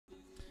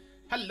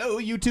Hello,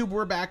 YouTube.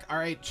 We're back. All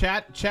right,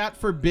 chat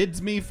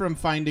forbids me from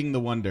finding the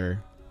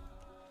wonder.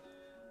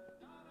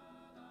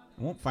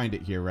 I won't find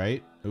it here,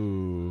 right?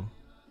 Ooh.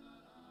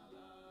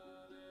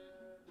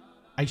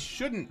 I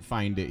shouldn't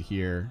find it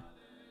here.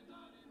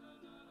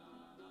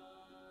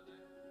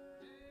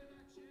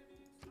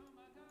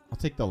 I'll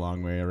take the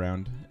long way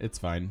around. It's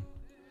fine.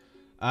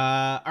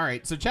 All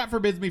right, so chat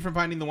forbids me from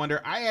finding the wonder.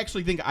 I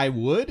actually think I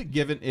would,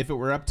 given if it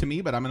were up to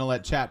me, but I'm going to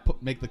let chat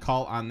make the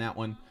call on that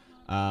one.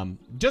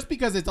 Just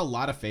because it's a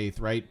lot of faith,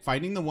 right?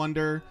 Finding the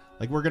wonder,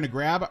 like we're going to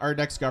grab our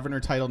next governor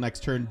title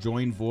next turn,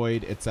 join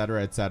void,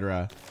 etc.,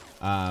 etc.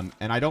 And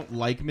I don't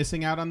like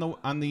missing out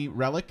on the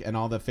relic and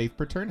all the faith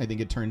per turn. I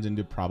think it turns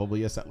into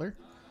probably a settler.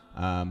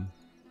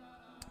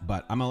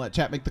 But I'm going to let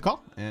chat make the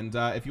call. And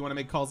if you want to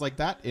make calls like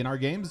that in our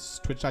games,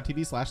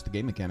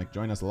 twitch.tv/thegamemechanic.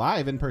 Join us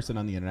live in person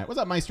on the internet.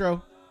 What's up,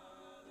 Maestro?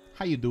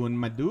 How you doing,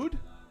 my dude?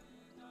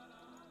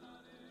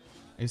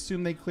 I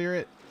assume they clear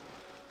it.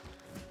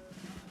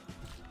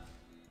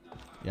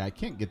 Yeah, I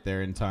can't get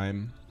there in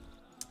time.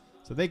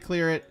 So they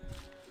clear it.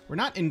 We're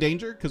not in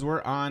danger because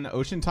we're on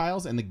ocean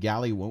tiles and the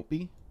galley won't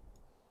be.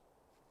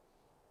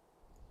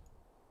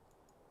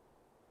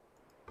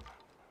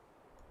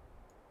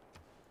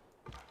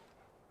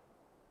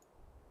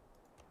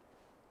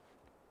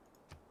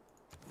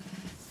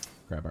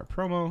 Grab our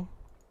promo.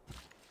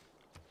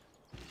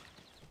 I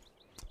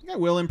think I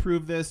will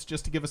improve this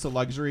just to give us a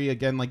luxury.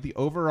 Again, like the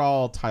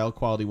overall tile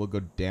quality will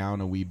go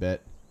down a wee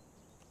bit.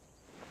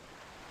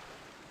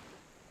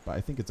 But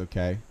I think it's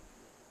okay.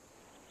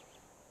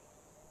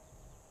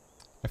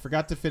 I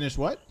forgot to finish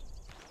what?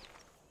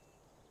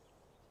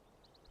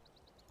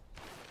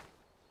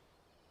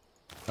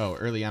 Oh,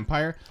 early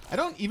empire. I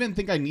don't even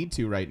think I need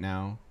to right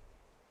now.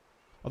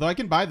 Although I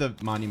can buy the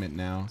monument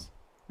now.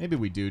 Maybe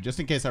we do,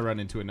 just in case I run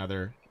into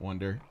another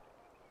wonder.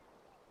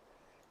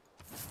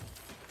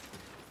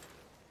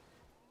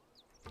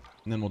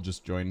 And then we'll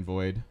just join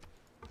void.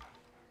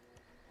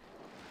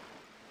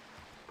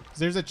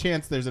 There's a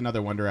chance there's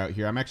another wonder out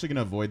here. I'm actually going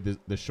to avoid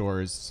the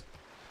shores.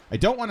 I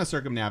don't want to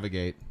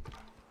circumnavigate.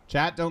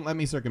 Chat, don't let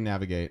me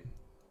circumnavigate.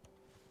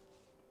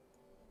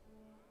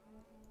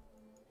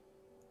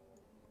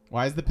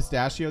 Why is the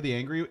pistachio the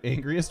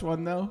angriest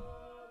one, though?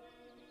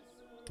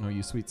 Oh,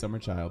 you sweet summer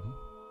child.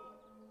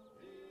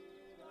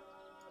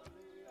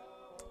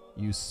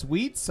 You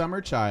sweet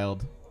summer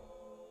child.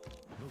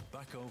 Look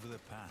back over the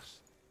past.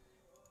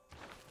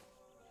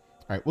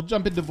 All right, we'll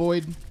jump into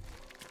void.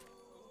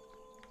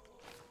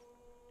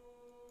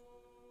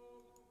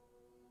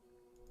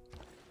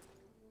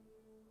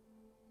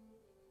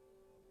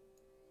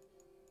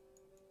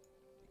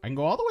 I can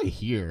go all the way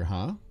here,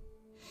 huh?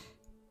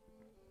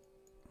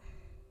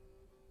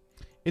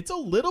 It's a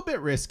little bit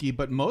risky,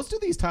 but most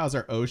of these tiles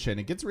are ocean.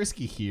 It gets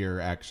risky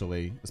here,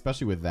 actually,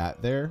 especially with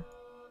that there.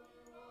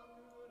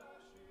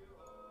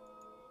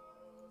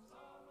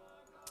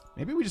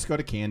 Maybe we just go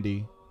to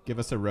Candy. Give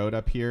us a road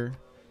up here.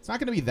 It's not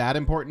going to be that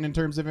important in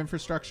terms of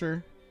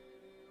infrastructure.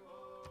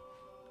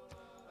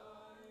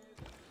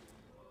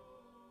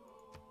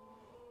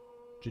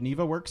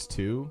 Geneva works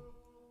too.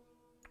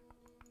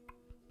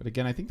 But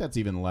again, I think that's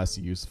even less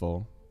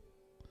useful.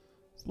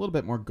 It's a little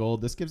bit more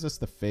gold. This gives us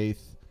the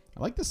faith. I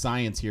like the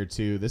science here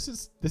too. This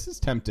is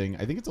tempting.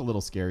 I think it's a little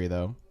scary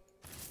though.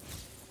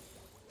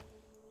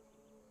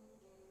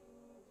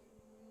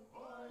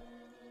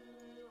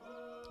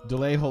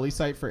 Delay Holy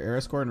Site for era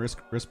score and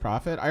risk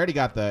profit. I already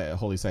got the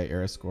Holy Site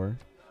era score.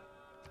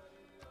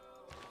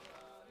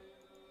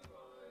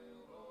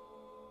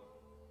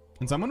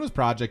 And someone was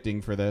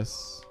projecting for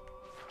this.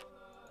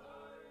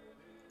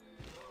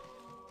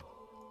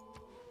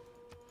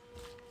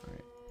 All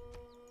right.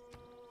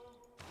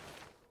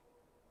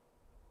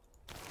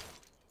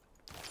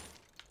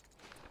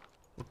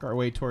 Work our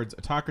way towards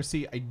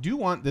autocracy. I do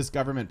want this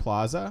government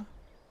plaza.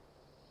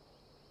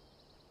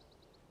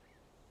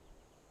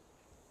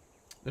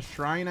 The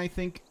shrine, I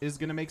think, is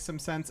going to make some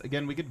sense.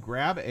 Again, we could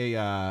grab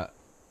a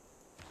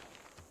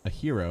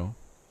hero.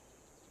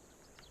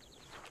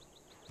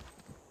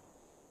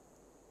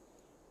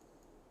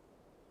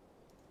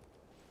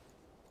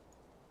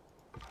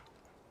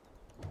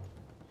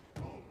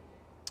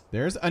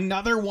 There's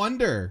another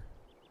wonder.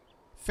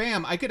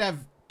 Fam, I could have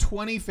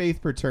 20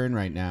 faith per turn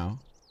right now.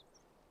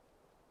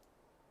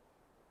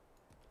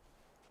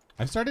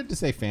 I've started to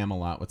say fam a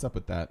lot. What's up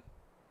with that?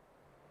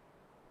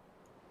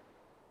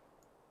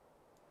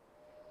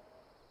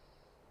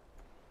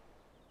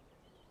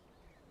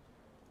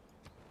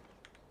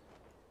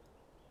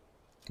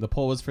 The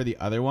poll was for the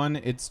other one.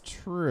 It's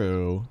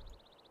true.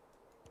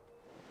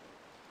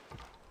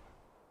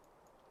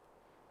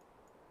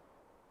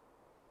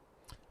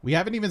 We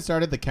haven't even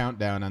started the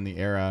countdown on the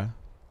era.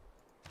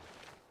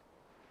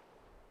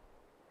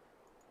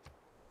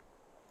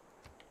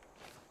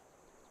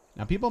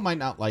 Now, people might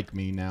not like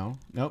me now.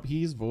 Nope,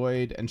 he's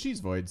void and she's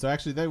void. So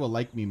actually, they will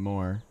like me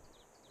more.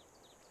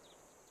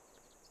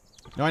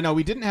 No, I know.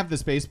 We didn't have the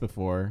space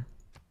before.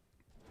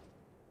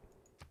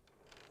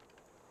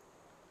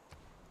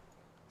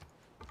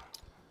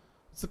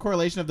 What's the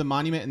correlation of the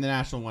monument and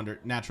the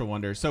natural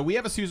wonder? So we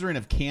have a suzerain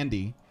of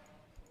Candy,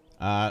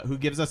 who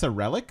gives us a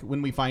relic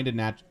when we find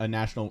a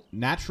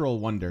natural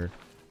wonder.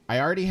 I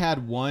already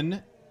had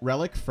one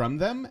relic from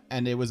them,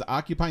 and it was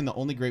occupying the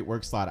only great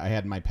work slot I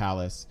had in my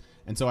palace.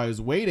 And so I was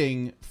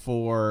waiting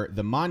for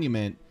the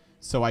monument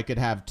so I could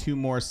have 2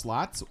 more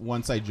slots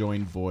once I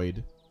joined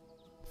Void.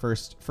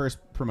 First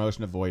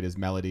promotion of Void is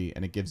Melody,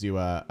 and it gives you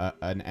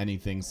an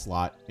anything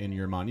slot in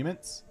your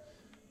monuments.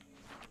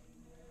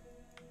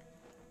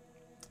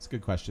 It's a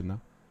good question,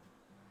 though.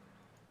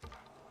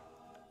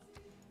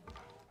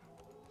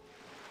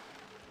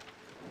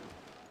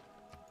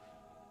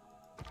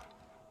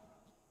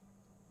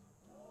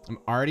 I'm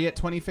already at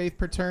 20 faith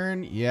per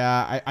turn.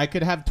 Yeah, I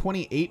could have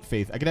 28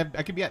 faith. I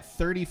could be at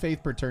 30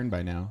 faith per turn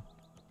by now.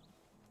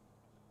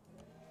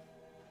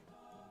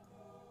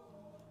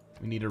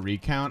 We need a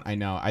recount. I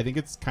know. I think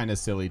it's kind of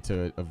silly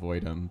to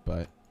avoid him,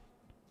 but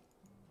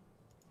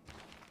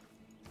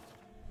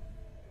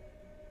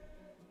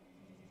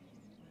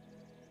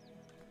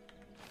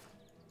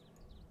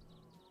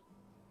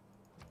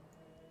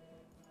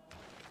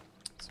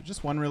so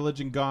just 1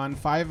 religion gone,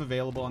 5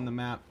 available on the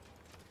map.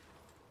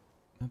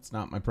 That's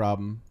not my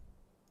problem.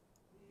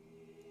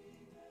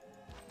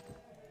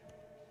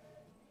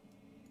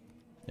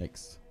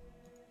 Yikes.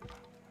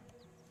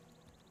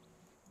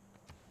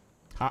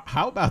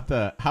 How about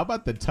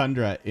the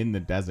tundra in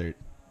the desert?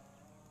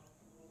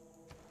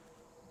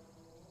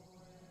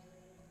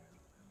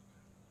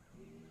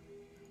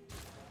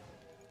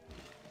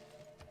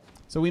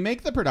 So we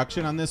make the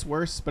production on this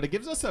worse, but it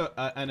gives us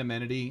an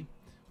amenity.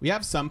 We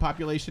have some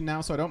population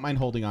now, so I don't mind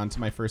holding on to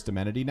my first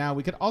amenity now.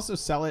 We could also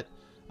sell it.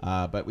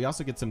 But we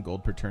also get some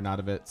gold per turn out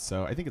of it,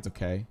 so I think it's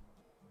okay.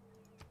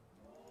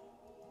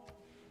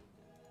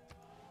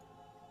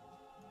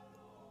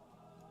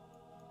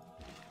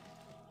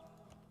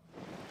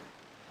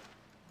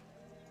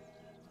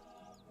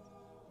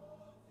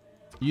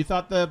 You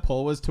thought the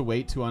poll was to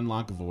wait to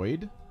unlock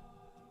Void?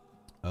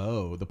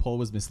 Oh, the poll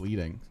was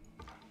misleading.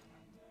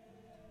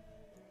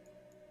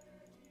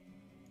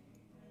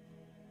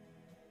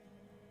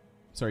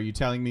 So are you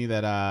telling me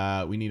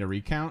that we need a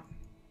recount?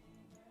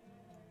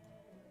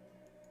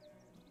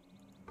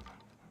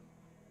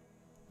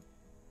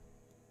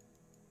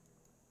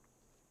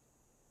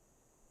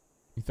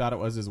 You thought it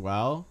was as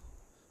well?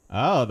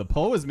 Oh, the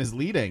poll was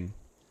misleading.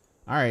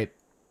 All right.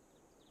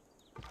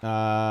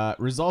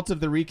 Result of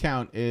the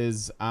recount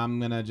is I'm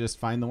going to just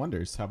find the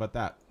wonders. How about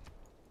that?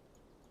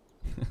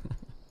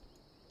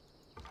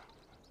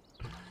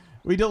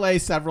 We delay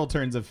several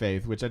turns of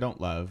faith, which I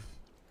don't love.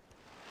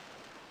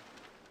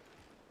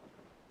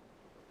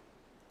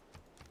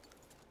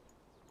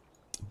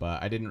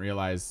 But I didn't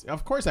realize.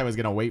 Of course I was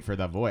going to wait for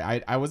the void.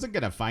 I wasn't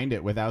going to find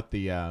it without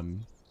the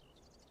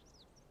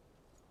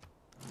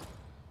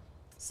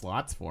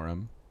slots for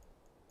him.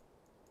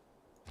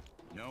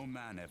 No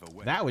man ever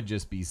went. That would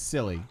just be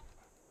silly.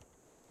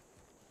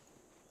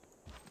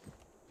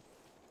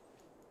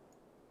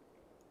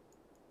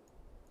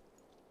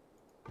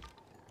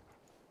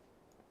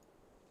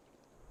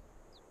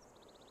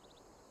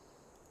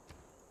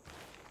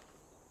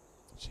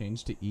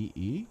 Change to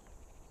EE?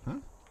 Huh?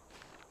 All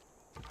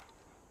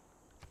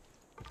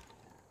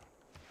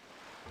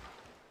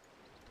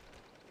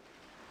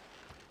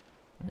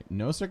right,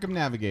 no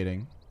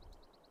circumnavigating.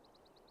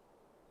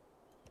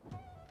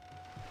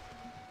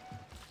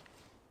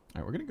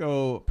 All right, we're going to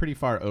go pretty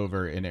far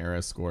over in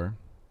era score.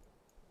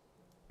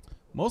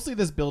 Mostly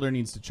this builder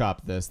needs to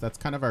chop this. That's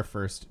kind of our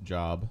first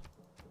job.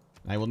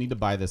 I will need to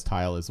buy this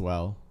tile as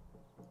well.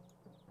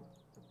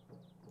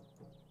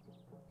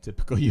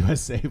 Typical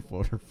USA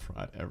voter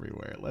fraud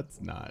everywhere.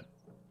 Let's not.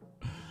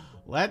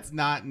 Let's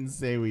not and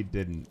say we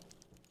didn't.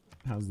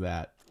 How's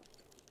that?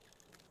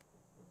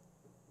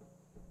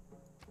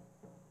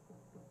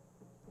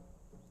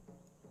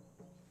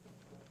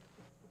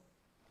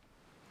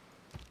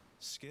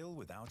 Skill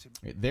without him.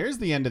 Right, there's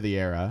the end of the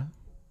era.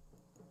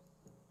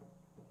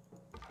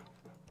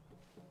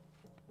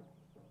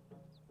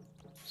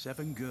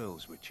 Seven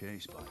girls were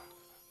chased by.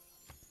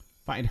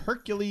 Find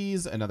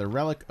Hercules, another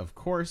relic, of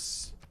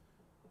course.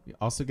 We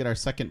also get our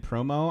second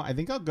promo. I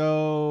think I'll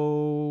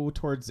go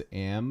towards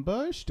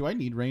ambush. Do I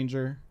need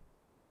ranger?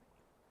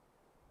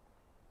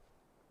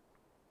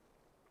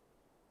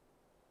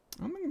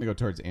 I'm going to go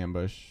towards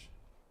ambush.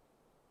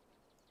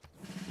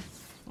 I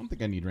don't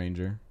think I need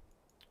ranger.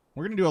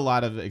 We're going to do a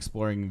lot of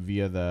exploring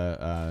via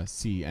the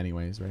sea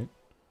anyways, right?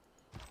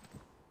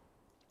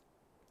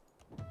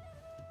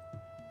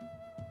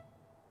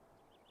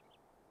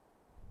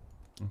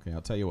 Okay,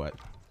 I'll tell you what.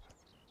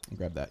 I'll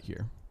grab that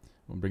here.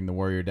 We'll bring the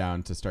warrior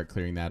down to start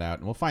clearing that out.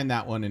 And we'll find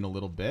that one in a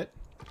little bit.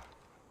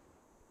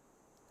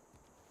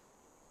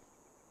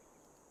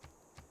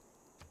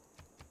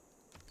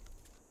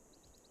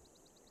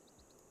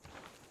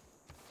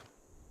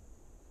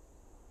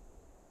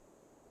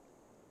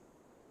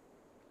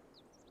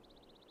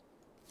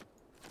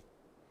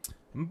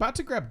 I'm about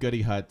to grab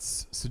goody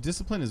huts. So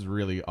discipline is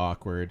really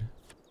awkward.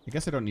 I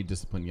guess I don't need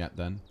discipline yet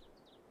then.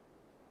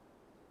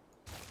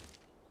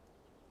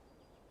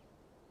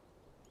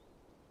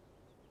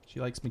 She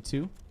likes me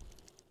too.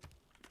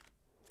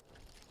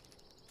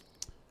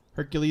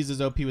 Hercules is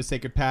OP with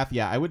Sacred Path.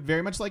 Yeah, I would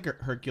very much like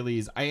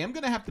Hercules. I am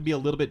going to have to be a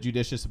little bit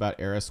judicious about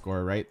era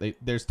score, right?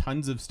 There's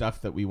tons of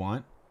stuff that we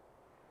want.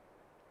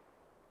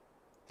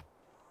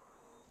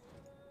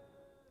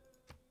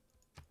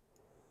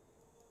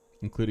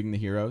 Including the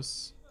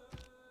heroes.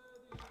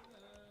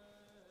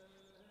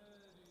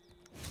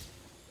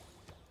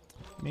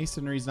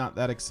 Masonry's not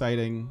that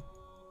exciting.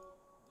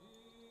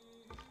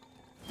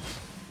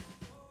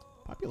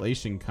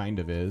 Population kind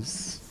of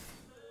is.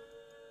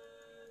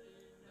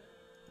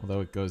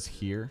 Although it goes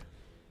here.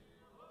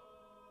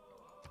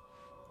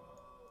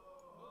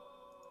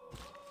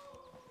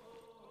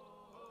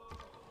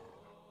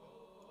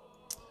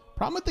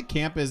 Problem with the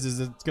camp is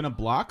it's going to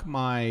block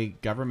my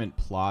government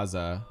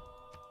plaza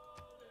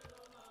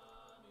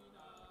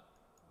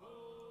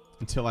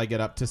until I get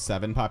up to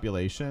 7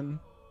 population.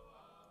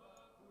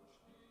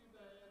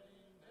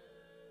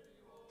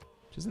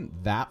 Which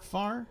isn't that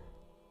far.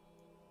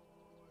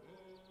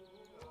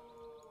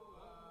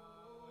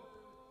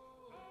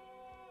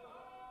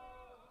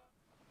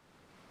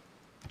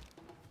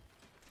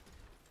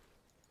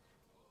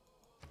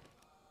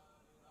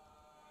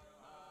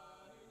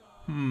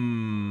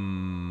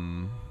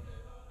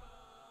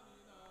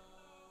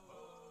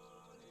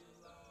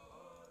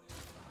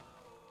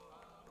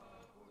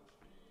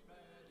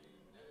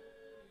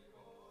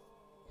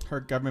 Her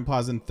government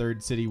plaza in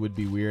third city would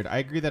be weird. I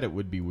agree that it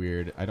would be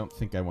weird. I don't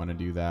think I want to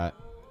do that.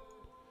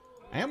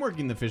 I am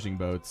working the fishing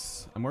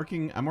boats. I'm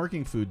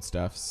working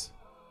foodstuffs.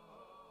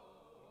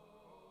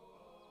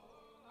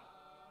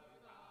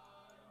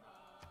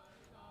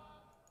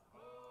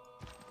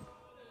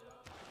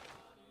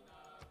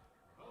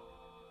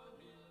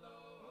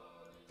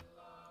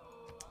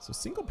 So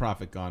single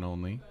profit gone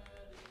only.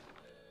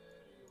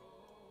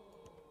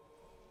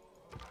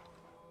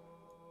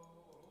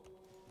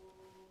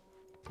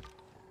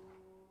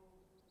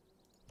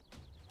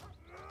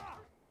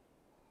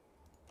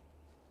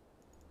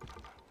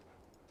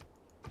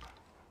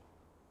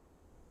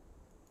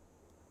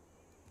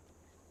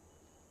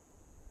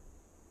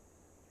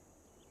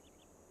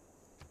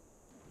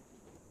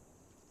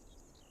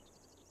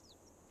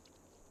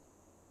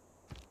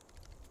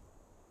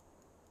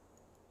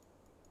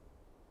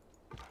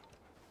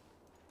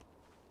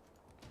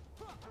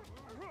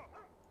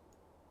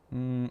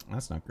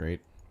 That's not great.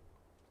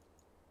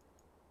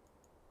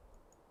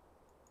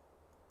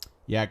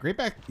 Yeah, Great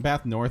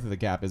Bath north of the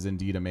cap is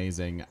indeed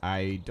amazing.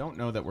 I don't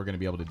know that we're going to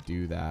be able to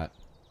do that.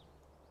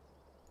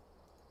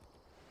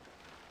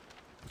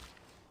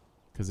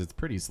 Because it's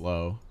pretty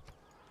slow.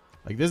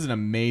 Like, this is an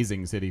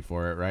amazing city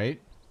for it,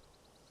 right?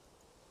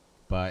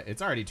 But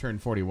it's already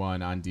turned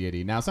 41 on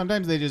Deity. Now,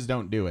 sometimes they just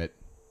don't do it.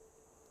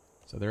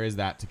 So there is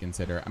that to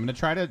consider. I'm going to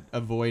try to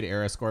avoid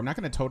era score. I'm not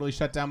going to totally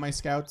shut down my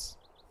scouts.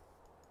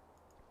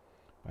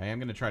 I am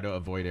going to try to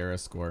avoid era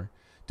score.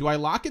 Do I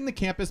lock in the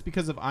campus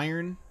because of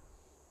iron?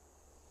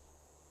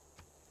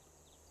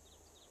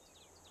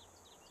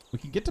 We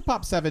can get to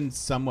pop 7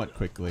 somewhat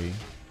quickly.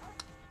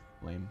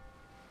 Lame.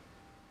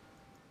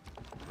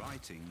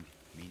 Writing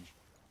means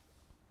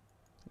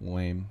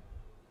Lame.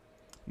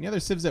 Any other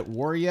civs at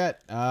war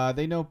yet?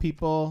 They know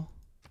people.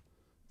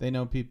 They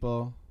know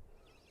people.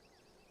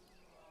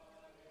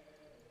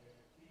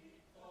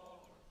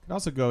 Could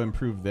also go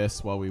improve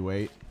this while we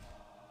wait.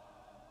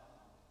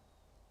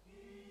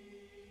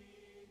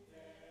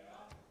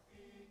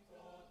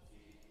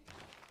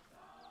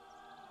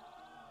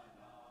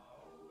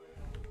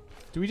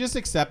 Do we just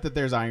accept that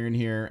there's iron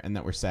here and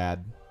that we're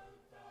sad?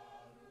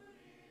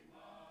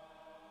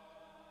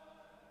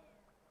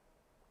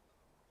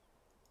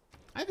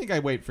 I think I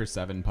wait for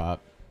 7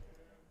 pop.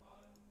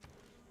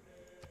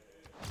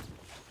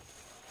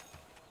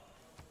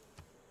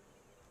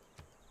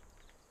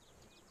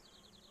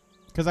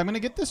 Because I'm going to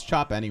get this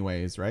chop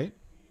anyways, right?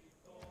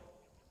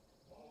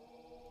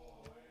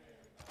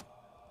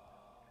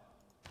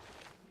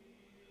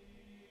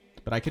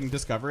 But I can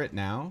discover it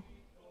now.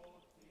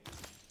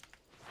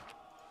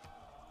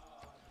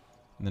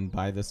 And then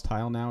buy this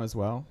tile now as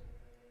well.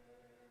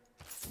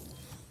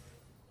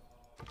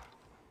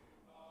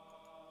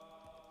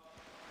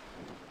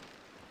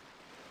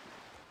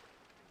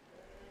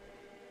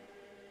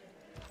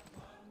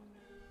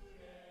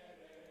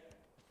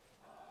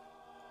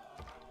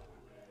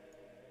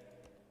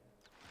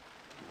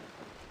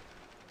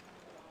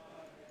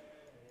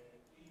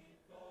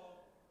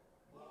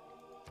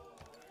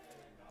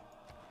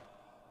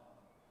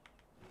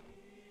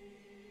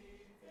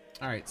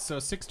 All right, so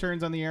 6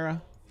 turns on the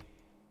era.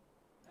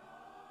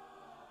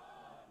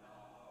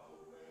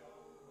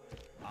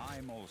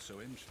 I'm also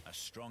in a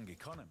strong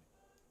economy.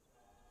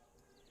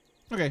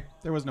 Okay,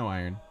 there was no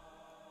iron.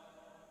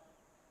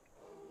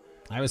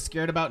 I was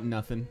scared about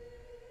nothing.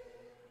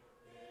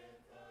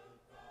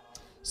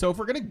 So if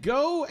we're going to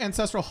go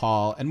Ancestral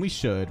Hall, and we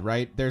should,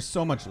 right? There's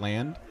so much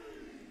land.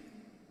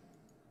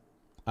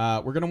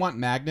 We're going to want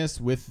Magnus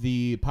with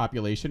the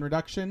population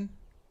reduction.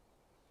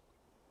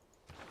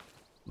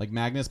 Like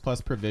Magnus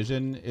plus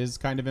provision is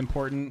kind of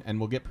important, and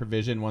we'll get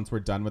provision once we're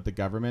done with the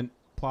government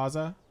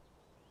plaza.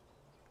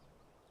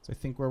 So I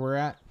think where we're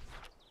at.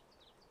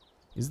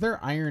 Is there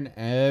iron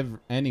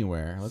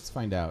anywhere? Let's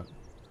find out.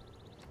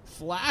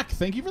 Flack,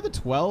 thank you for the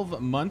 12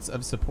 months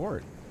of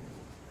support.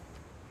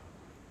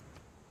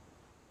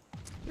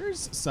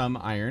 There's some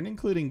iron,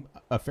 including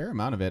a fair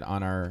amount of it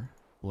on our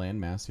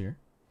landmass here.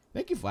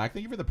 Thank you, Flack.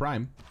 Thank you for the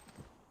prime.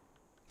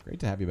 Great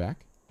to have you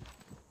back.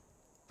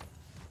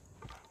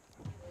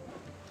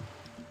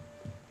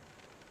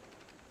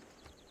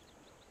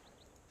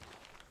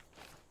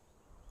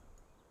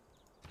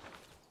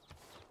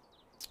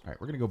 All right,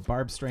 we're going to go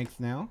barb strength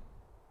now.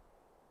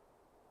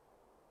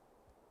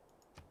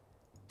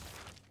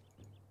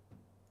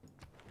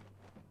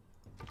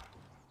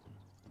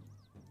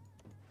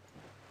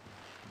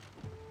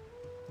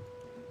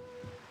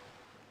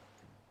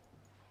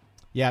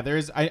 Yeah,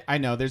 there's I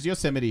know there's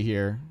Yosemite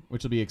here,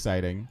 which will be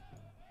exciting.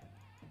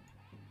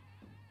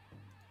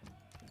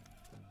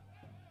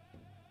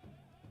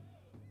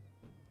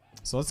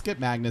 So let's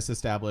get Magnus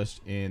established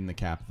in the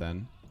cap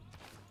then.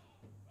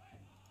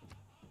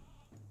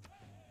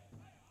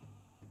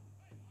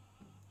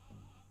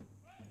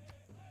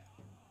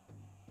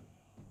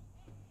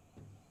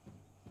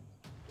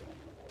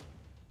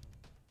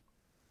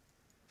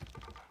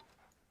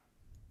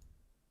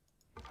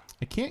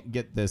 I can't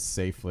get this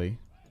safely.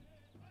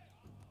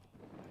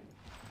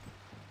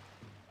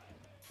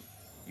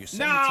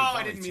 No,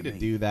 I didn't mean to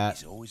do that.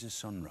 It's always a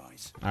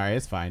sunrise. All right,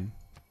 it's fine.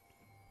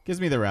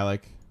 Gives me the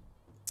relic.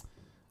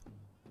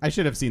 I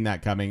should have seen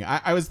that coming.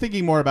 I was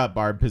thinking more about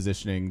barb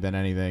positioning than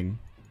anything.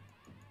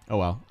 Oh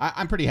well.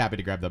 I'm pretty happy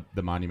to grab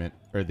the monument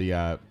or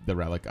the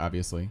relic,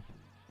 obviously.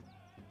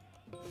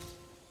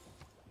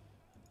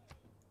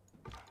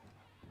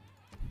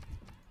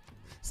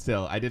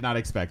 Still, I did not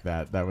expect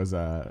that. That was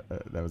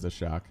a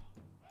shock.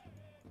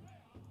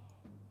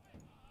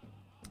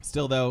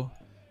 Still though,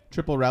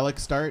 triple relic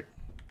start.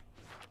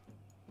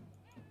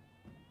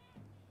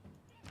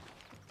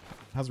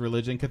 How's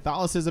religion?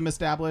 Catholicism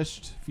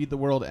established. Feed the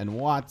world and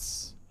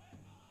Watts.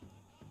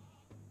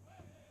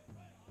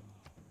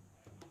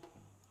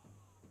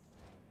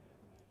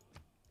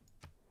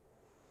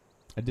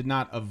 I did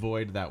not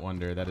avoid that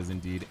wonder. That is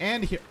indeed.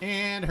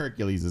 And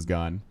Hercules is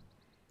gone.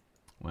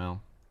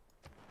 Well,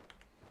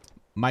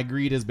 my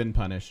greed has been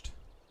punished.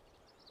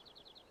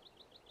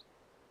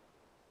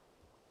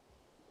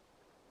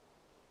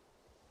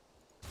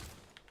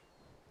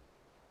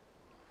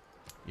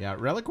 Yeah,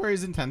 reliquary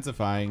is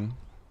intensifying.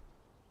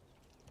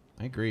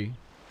 I agree.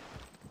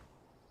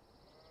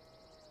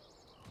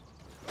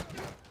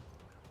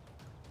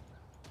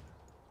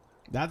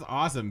 That's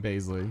awesome,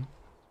 Paisley.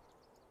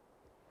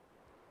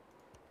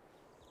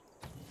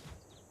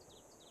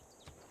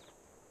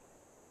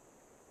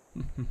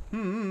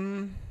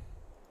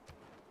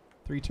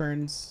 Three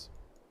turns.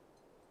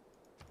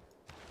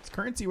 Is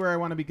currency where I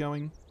want to be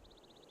going?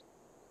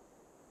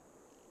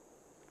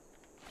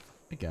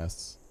 I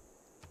guess.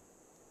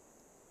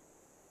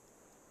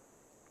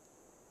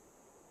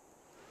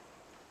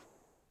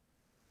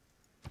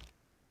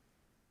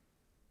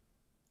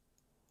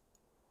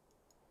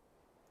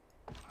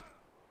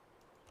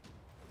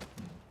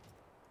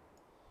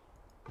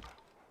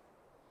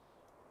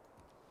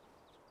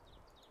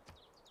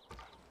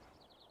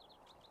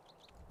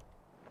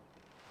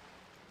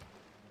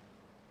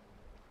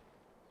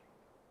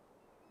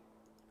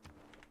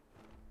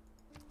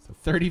 So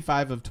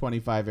 35 of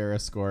 25 era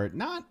score.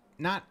 Not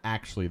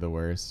actually the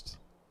worst.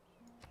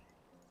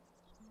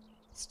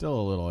 Still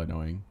a little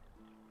annoying.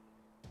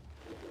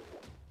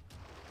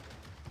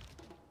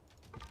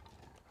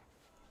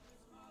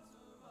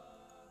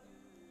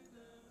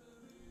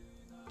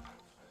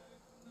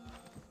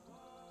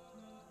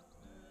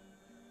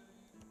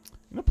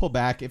 I'm gonna pull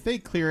back. If they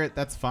clear it,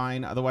 that's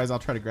fine. Otherwise, I'll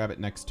try to grab it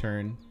next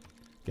turn.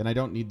 Again, I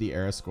don't need the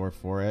era score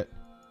for it.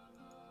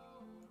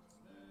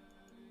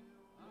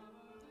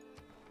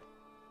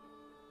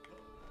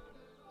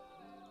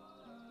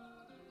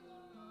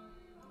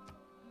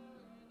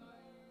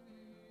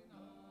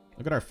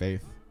 Look at our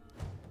faith.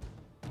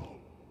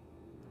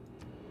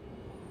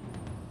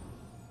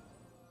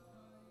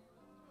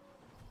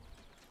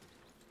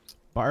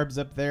 Barb's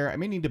up there. I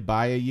may need to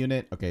buy a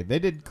unit. Okay, they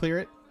did clear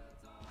it.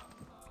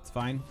 It's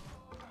fine.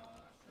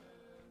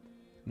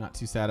 Not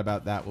too sad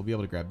about that. We'll be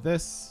able to grab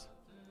this.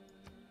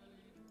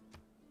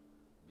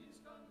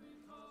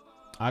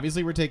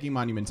 Obviously, we're taking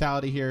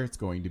Monumentality here. It's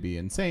going to be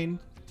insane.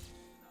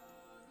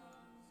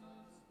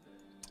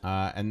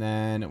 And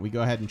then we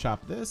go ahead and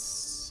chop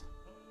this.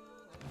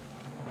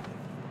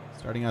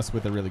 Starting us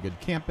with a really good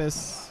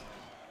campus.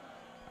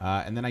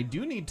 And then I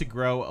do need to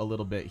grow a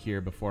little bit here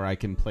before I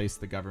can place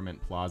the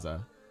government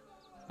plaza.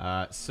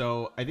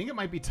 So I think it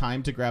might be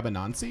time to grab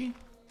Anansi.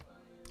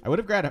 I would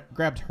have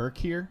grabbed Herc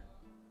here.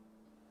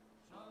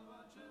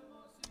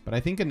 But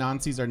I think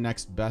Anansi's our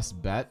next best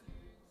bet.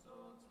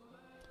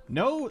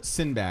 No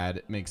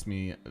Sinbad makes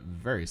me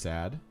very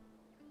sad.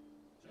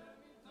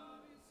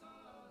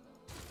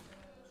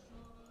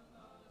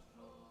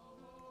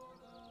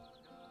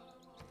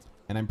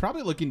 And I'm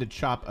probably looking to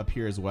chop up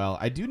here as well.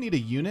 I do need a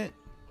unit.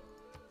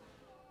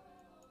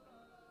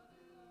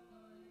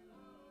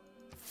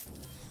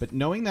 But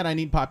knowing that I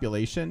need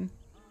population...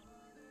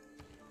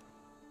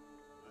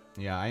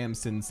 Yeah, I am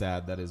sin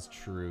sad. That is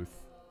truth.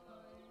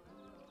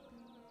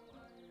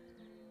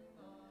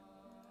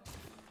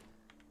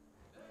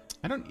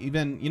 I don't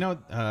even... You know...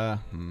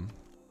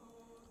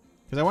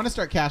 Because I want to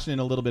start cashing in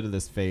a little bit of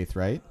this faith,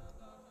 right?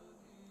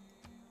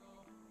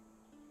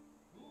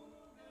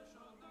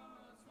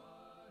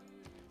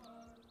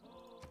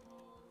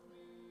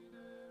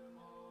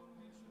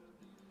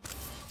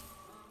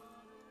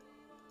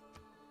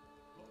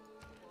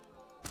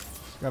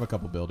 Grab a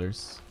couple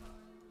builders.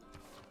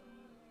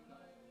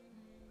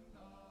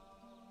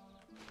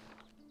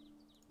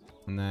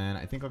 And then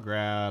I think I'll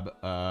grab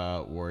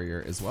a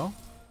warrior as well.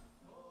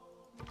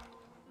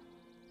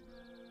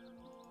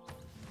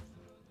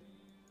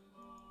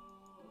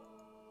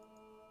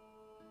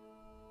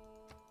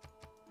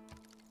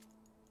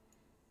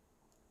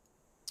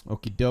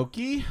 Okie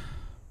dokie.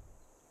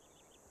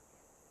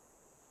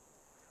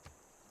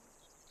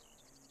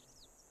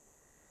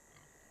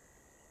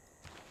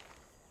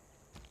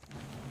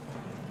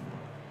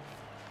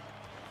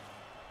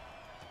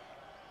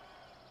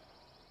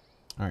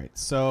 All right,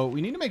 so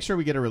we need to make sure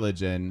we get a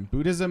religion.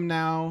 Buddhism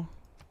now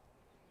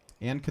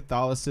and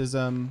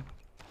Catholicism.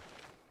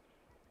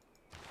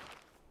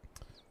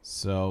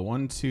 So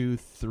 1, 2,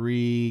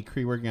 3.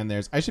 Cree working on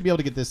theirs. I should be able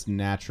to get this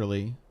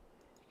naturally.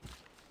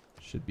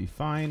 Should be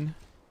fine.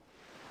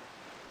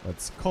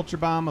 Let's culture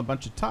bomb a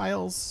bunch of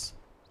tiles.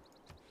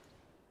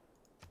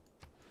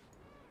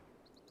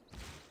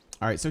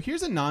 All right, so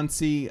here's a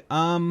Nancy.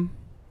 What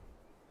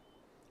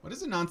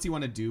does a Nancy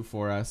want to do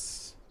for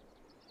us?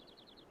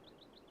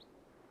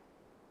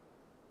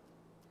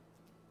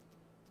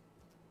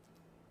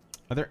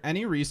 Are there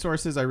any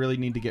resources I really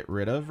need to get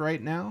rid of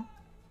right now?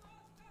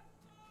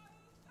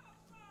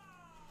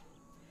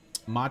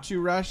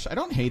 Machu Rush? I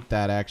don't hate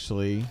that,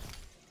 actually.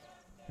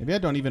 Maybe I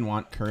don't even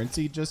want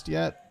currency just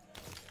yet.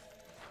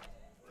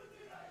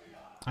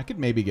 I could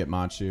maybe get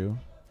Machu.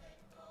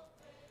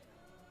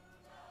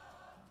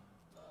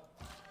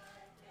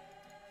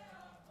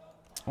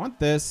 I want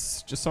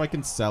this just so I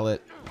can sell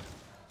it.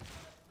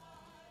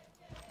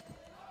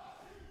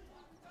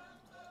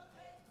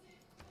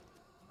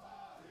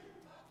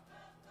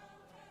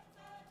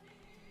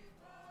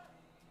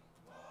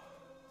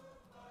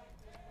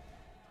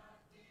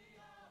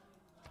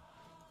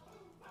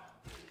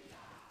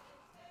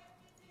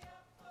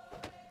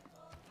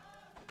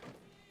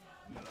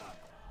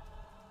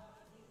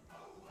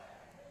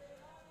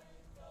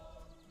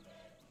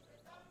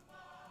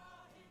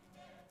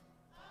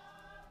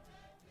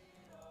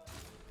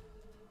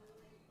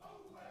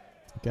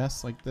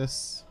 Guess like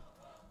this.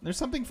 There's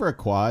something for a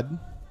quad.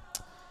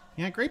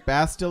 Yeah, Great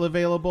Bath still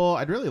available.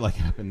 I'd really like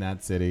it up in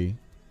that city.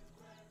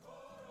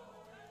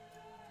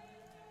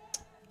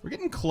 We're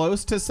getting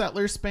close to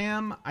settler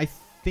spam. I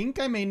think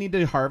I may need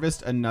to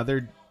harvest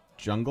another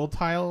jungle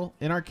tile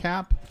in our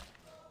cap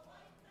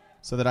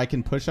so that I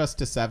can push us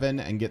to 7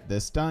 and get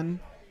this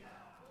done.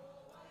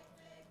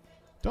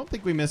 Don't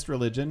think we missed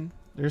religion.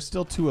 There's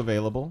still 2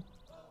 available.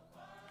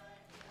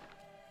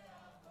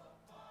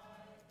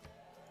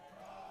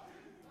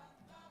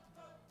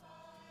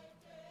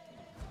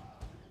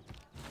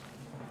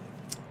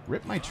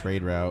 Rip my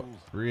trade route.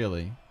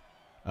 Really?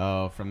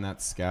 Oh, from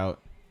that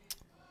scout.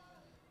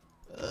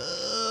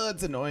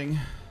 That's annoying.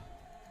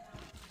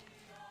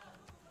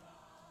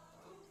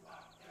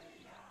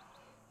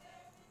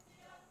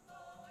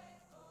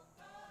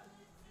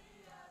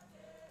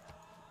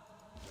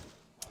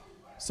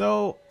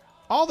 So,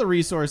 all the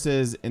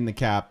resources in the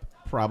cap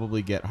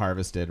probably get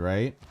harvested,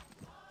 right?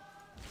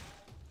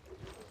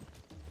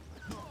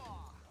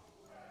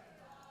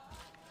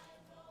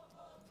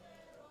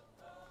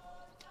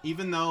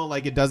 Even though,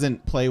 like, it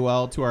doesn't play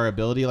well to our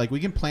ability, like,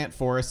 we can plant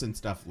forests and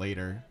stuff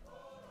later.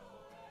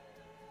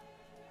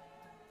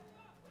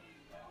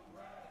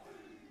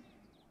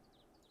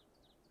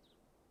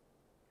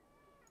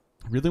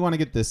 I really want to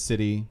get this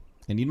city.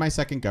 I need my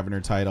second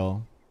governor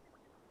title.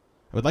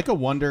 I would like a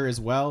wonder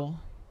as well.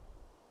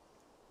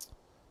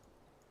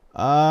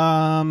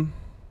 I'm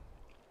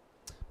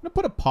going to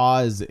put a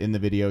pause in the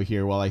video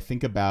here while I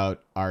think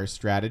about our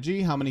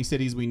strategy, how many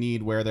cities we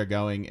need, where they're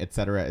going,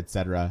 etc.,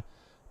 etc.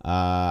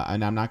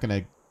 And I'm not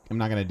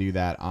gonna do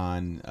that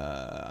on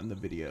the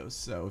video.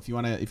 So if you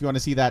wanna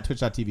see that,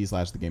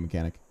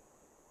 twitch.tv/thegamemechanic.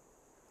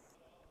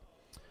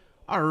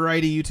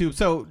 Alrighty, YouTube.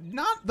 So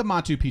not the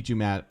Machu Picchu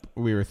map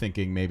we were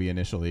thinking maybe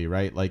initially,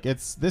 right? Like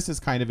this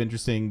is kind of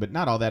interesting, but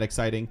not all that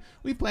exciting.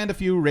 We've planned a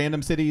few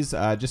random cities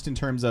just in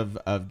terms of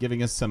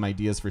giving us some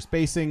ideas for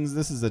spacings.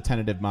 This is a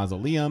tentative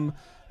mausoleum,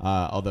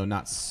 although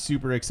not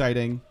super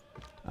exciting.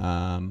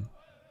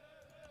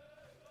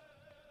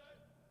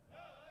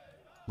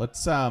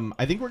 Let's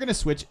I think we're gonna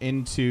switch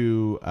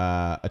into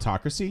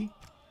autocracy,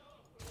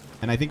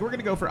 and I think we're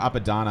gonna go for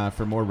Apadana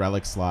for more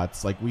relic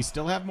slots. Like we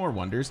still have more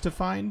wonders to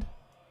find.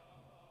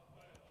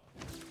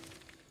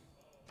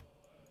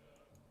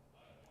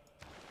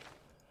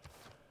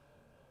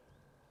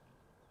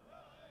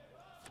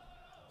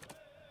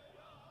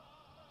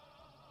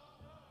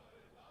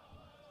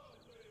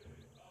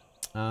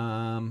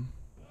 Am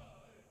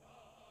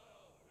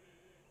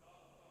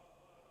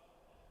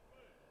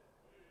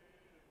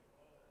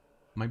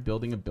I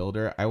building a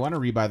builder? I want to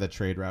rebuy the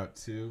trade route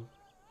too.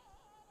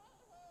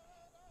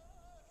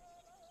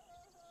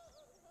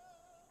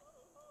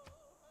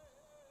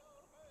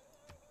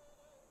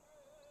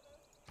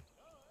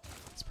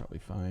 It's probably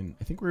fine.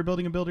 I think we were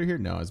building a builder here.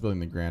 No, I was building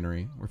the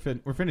granary.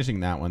 We're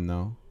finishing that one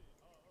though.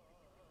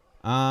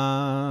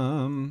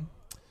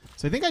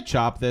 So I think I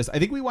chop this. I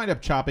think we wind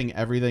up chopping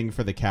everything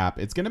for the cap.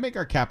 It's going to make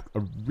our cap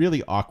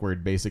really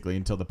awkward, basically,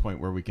 until the point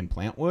where we can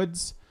plant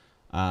woods.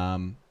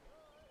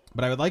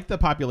 But I would like the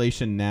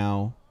population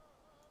now.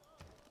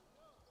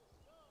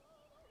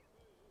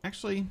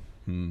 Actually,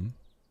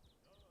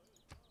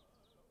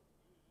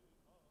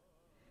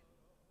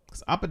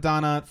 because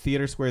Apadana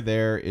Theater Square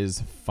there is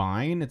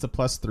fine. It's a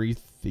 +3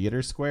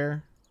 theater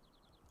square.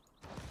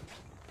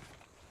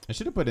 I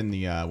should have put in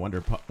the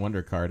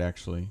wonder card,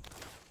 actually.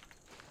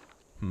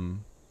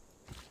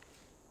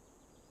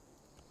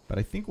 But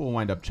I think we'll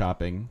wind up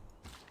chopping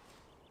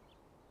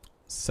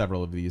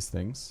several of these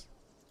things.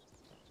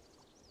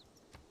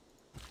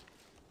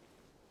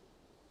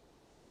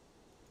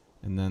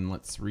 And then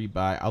let's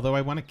rebuy. Although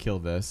I want to kill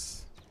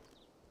this.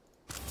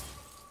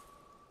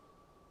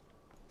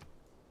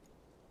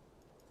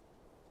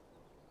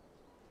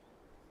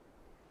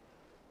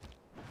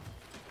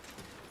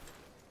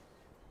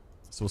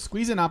 So we'll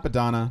squeeze in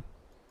Apadana.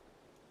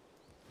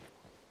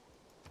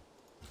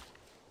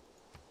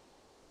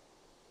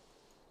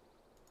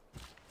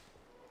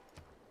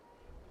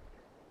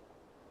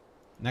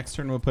 Next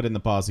turn we'll put in the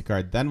policy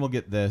card. Then we'll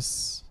get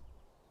this.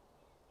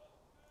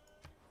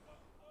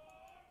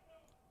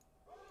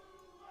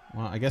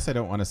 Well, I guess I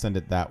don't want to send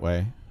it that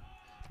way.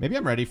 Maybe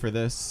I'm ready for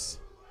this.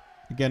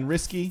 Again,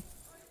 risky.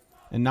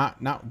 And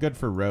not good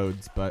for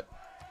roads, but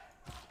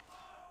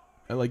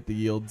I like the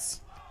yields.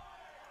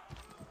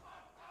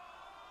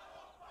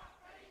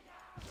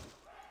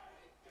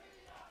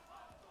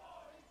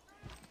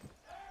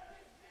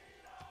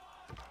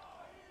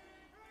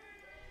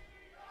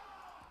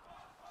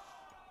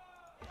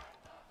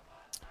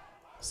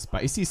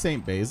 Spicy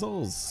St.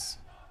 Basil's.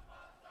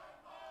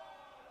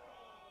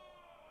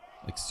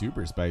 Like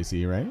super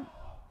spicy, right?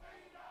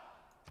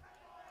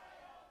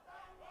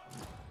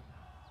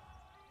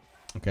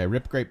 Okay,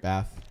 rip Great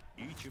Bath.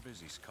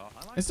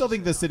 I still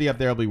think the city up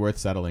there will be worth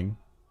settling.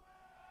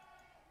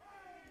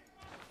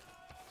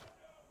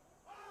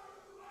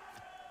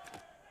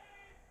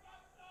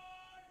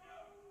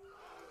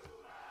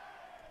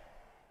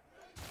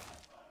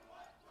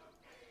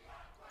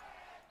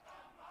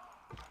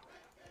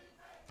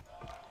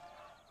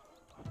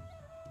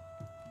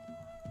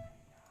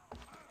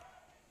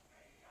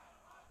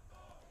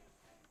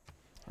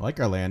 I like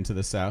our land to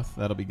the south.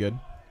 That'll be good.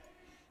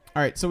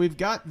 All right, so we've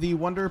got the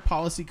Wonder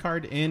Policy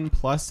card in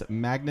plus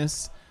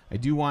Magnus. I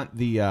do want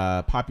the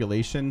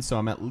population, so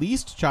I'm at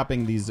least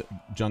chopping these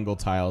jungle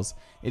tiles.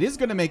 It is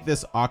going to make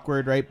this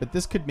awkward, right? But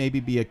this could maybe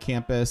be a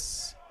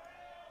campus,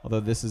 although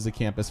this is a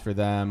campus for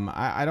them.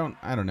 I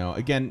don't know.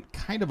 Again,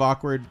 kind of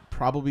awkward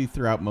probably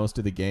throughout most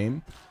of the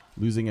game,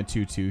 losing a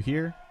 2-2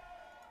 here.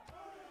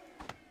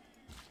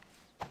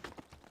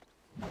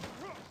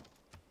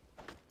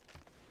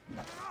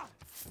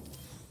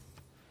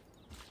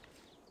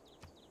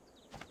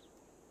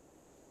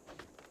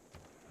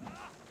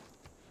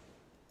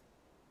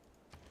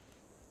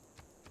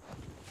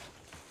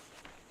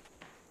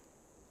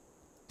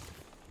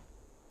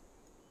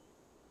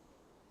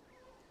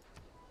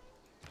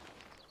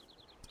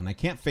 And I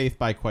can't faith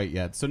buy quite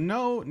yet. So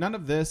no, none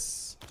of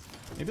this.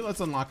 Maybe let's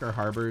unlock our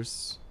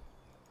harbors.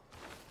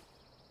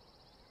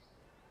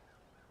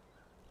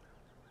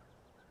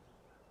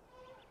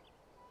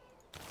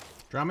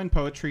 Drama and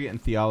poetry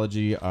and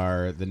theology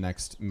are the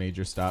next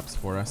major stops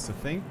for us, I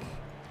think.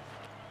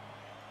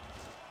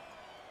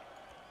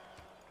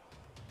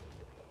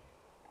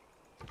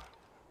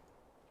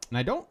 And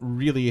I don't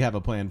really have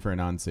a plan for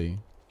Anansi.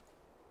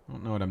 I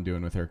don't know what I'm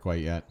doing with her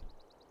quite yet.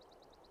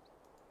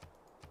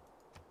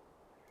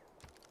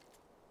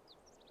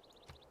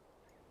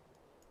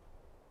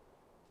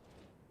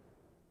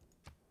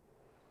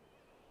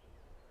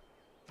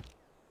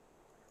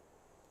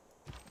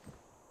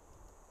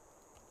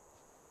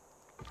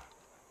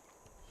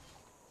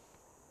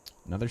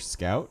 Another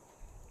scout.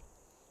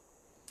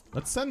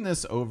 Let's send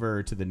this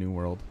over to the New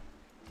World.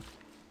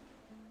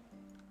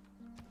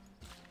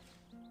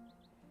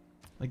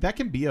 Like, that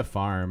can be a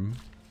farm.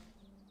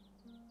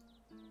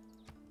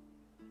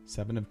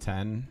 7 of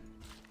 10.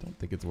 Don't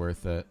think it's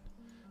worth it.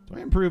 Do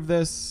I improve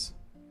this?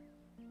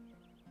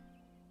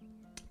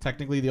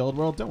 Technically the old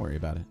world. Don't worry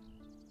about it.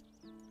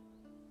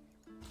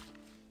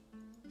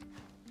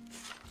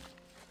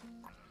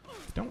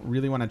 Don't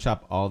really want to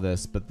chop all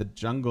this, but the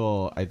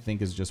jungle I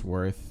think is just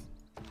worth.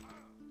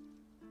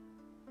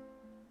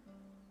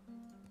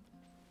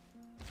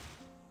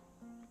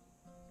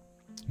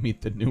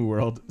 Meet the New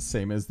World,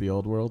 same as the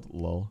old world.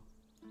 Lol.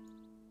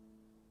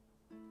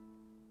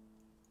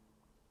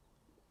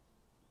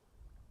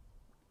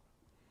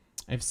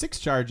 I have 6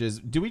 charges.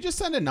 Do we just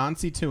send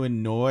Anansi to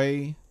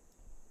annoy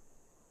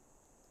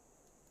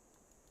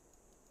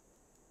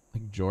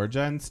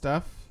Georgia and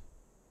stuff.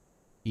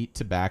 Eat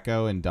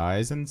tobacco and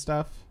dies and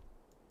stuff.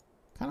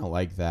 Kind of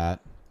like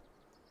that.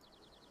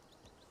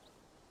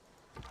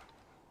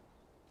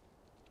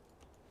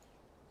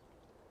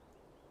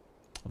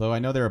 Although I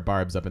know there are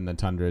barbs up in the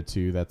tundra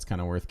too. That's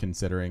kind of worth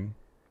considering.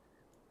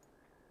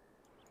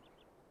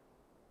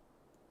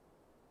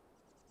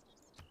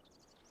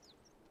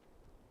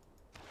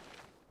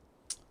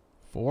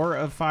 Four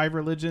of 5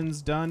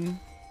 religions done.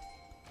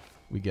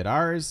 We get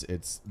ours.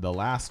 It's the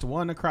last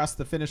one across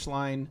the finish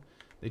line.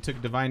 They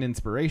took divine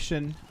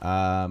inspiration. What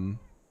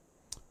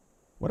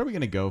are we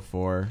going to go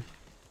for?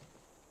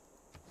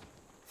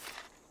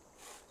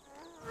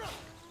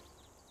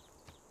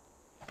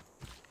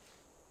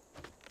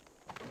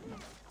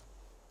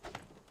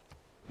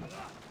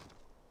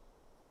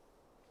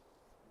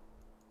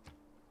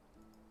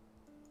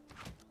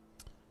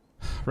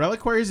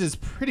 Reliquaries is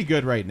pretty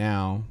good right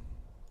now.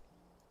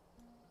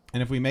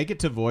 And if we make it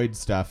to void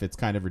stuff, it's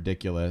kind of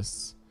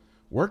ridiculous.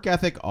 Work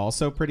ethic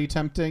also pretty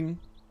tempting.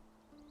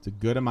 It's a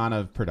good amount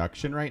of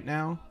production right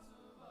now.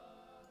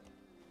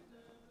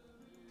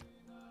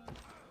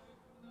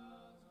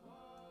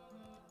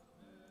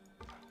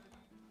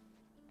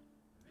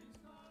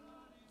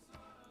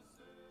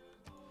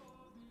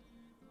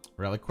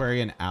 Reliquary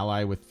and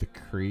ally with the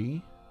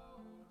Kree.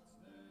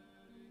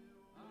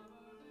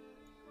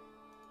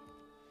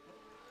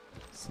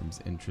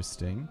 Seems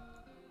interesting.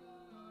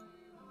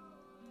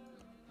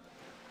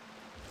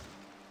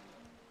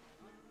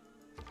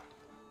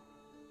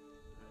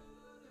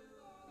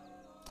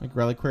 Like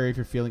reliquary if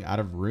you're feeling out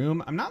of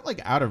room. I'm not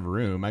like out of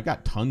room. I've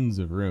got tons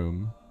of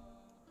room.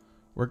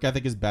 Work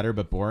ethic is better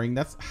but boring.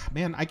 That's,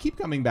 man, I keep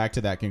coming back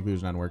to that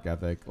conclusion on work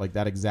ethic. Like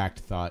that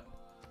exact thought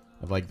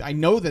of like, I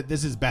know that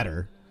this is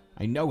better.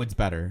 I know it's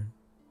better.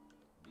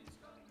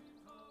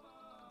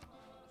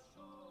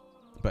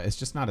 But it's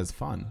just not as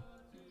fun.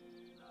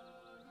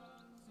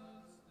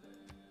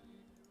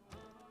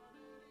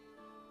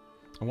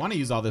 I want to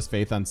use all this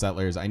faith on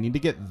settlers. I need to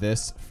get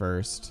this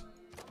first.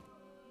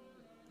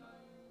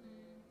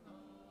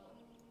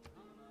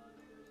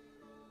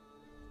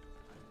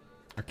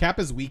 Our cap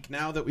is weak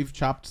now that we've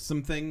chopped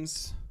some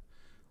things.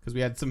 Because we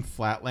had some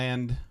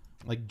flatland,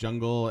 like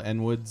jungle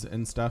and woods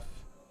and stuff.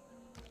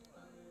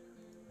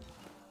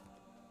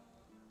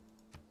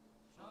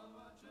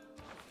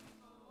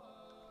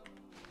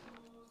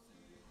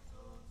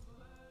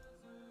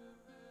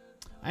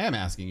 I am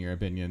asking your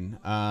opinion.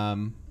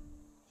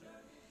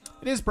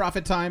 It is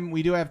profit time.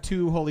 We do have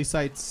 2 holy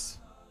sites.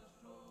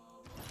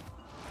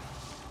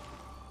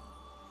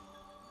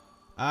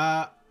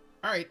 All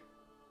right.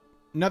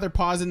 Another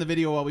pause in the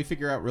video while we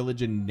figure out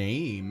religion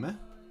name.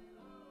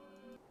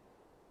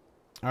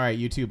 All right,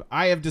 YouTube.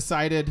 I have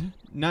decided.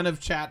 None of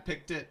chat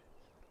picked it.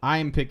 I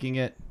am picking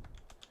it.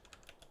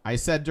 I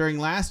said during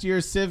last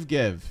year's Civ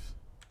Give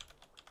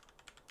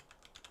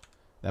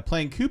that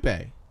playing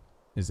Kupe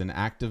is an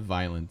act of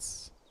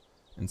violence.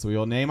 And so we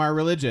will name our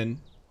religion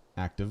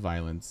Act of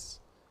Violence.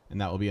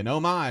 And that will be an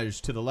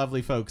homage to the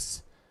lovely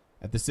folks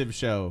at the Civ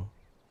show.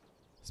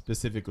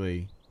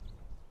 Specifically,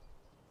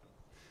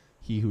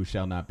 he who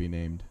shall not be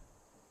named.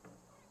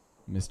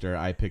 Mr.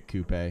 I Pick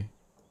Kupe.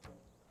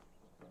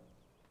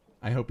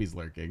 I hope he's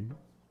lurking.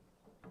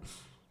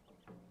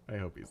 I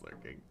hope he's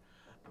lurking.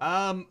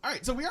 All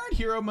right, so we are in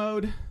hero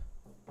mode.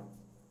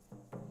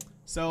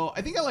 So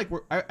I think I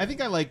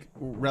like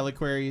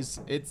reliquaries.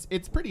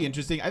 It's pretty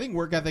interesting. I think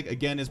work ethic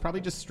again is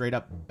probably just straight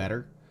up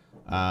better.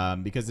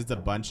 Because it's a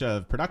bunch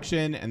of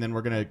production, and then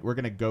we're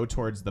gonna go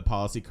towards the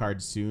policy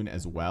card soon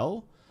as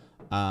well.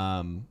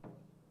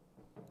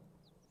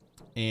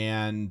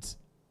 And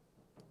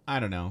I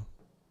don't know,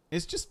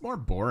 it's just more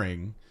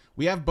boring.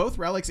 We have both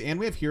relics and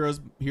we have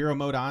hero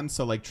mode on,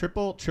 so like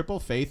triple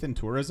faith and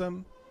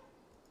tourism.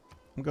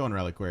 I'm going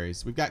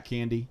reliquaries. We've got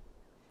candy.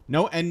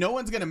 No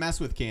one's gonna mess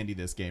with candy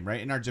this game,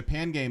 right? In our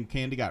Japan game,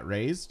 candy got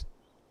raised.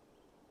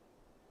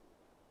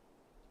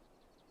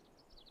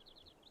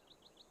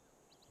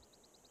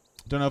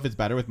 Don't know if it's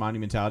better with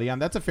monumentality on.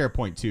 That's a fair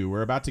point too.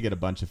 We're about to get a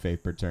bunch of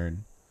faith per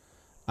turn.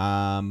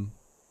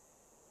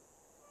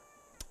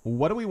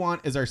 What do we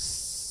want as our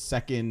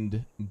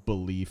second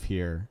belief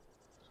here?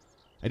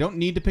 I don't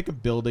need to pick a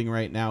building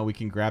right now. We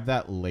can grab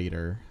that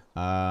later.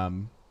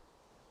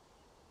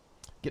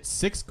 Get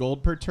 6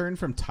 gold per turn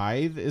from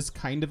Tithe is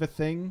kind of a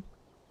thing.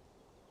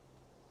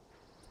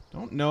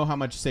 Don't know how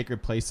much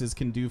Sacred Places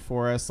can do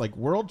for us. Like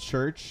World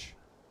Church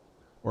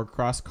or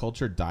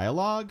cross-culture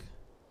dialogue.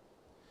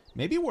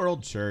 Maybe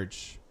World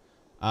Church.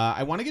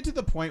 I want to get to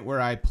the point where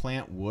I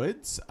plant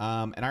woods.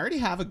 And I already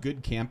have a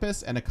good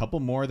campus and a couple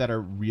more that are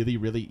really,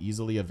 really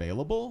easily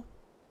available.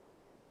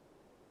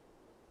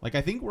 Like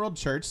I think World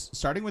Church,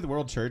 starting with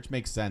World Church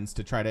makes sense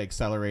to try to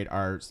accelerate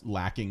our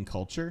lacking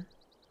culture.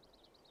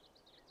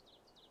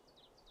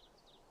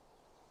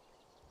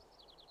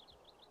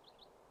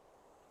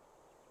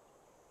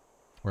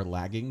 Or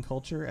lagging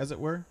culture, as it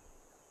were.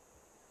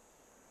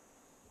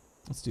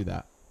 Let's do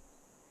that.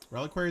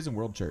 Reliquaries and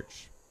World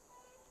Church.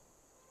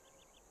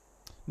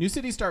 New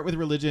city start with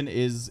religion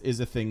is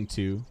a thing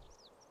too.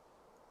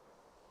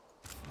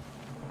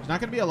 There's not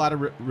going to be a lot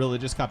of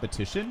religious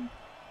competition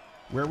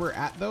where we're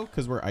at, though,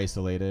 because we're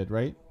isolated,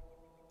 right?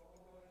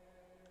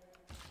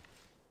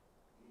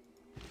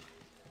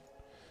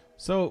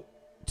 So,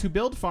 to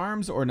build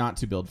farms or not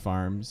to build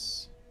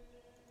farms?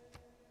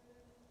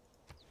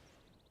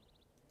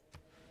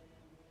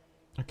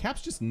 Our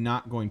cap's just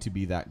not going to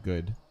be that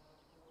good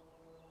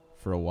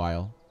for a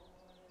while.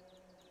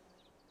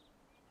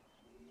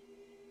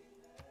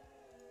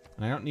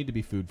 And I don't need to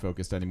be food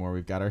focused anymore.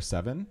 We've got our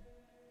 7.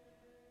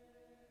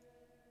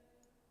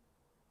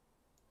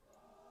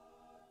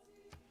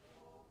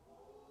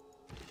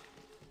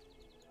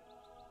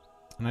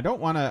 And I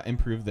don't want to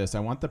improve this. I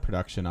want the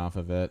production off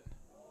of it.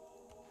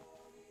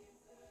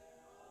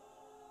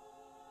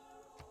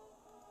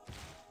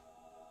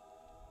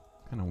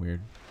 Kind of weird.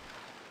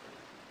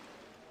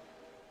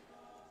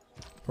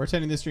 Before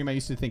attending this stream, I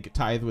used to think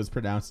tithe was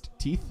pronounced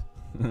teeth.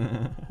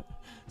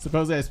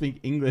 Supposedly I speak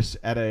English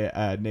at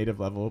a native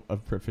level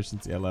of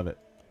proficiency. I love it.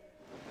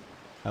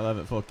 I love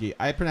it, Folky.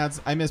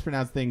 I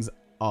mispronounce things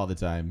all the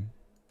time.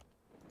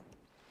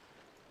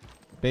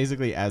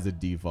 Basically as a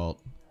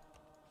default.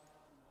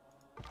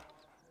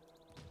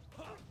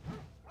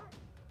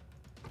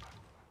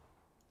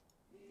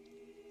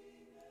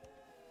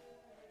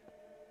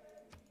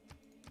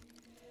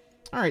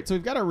 All right, so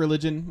we've got our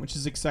religion, which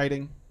is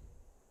exciting.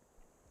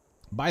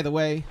 By the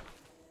way,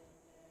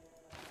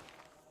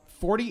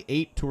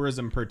 48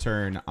 tourism per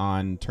turn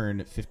on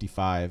turn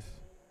 55.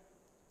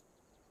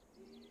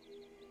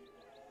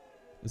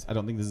 I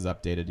don't think this is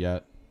updated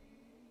yet.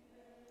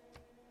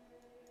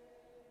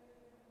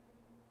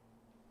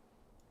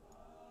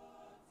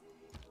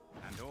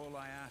 And all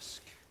I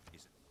ask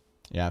is...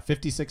 Yeah,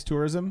 56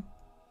 tourism.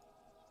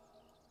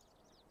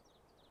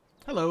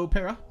 Hello,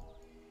 Para.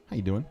 How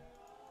you doing?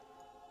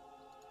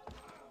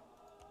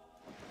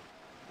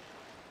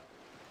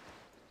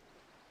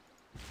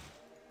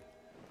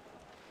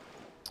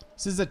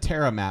 This is a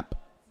Terra map.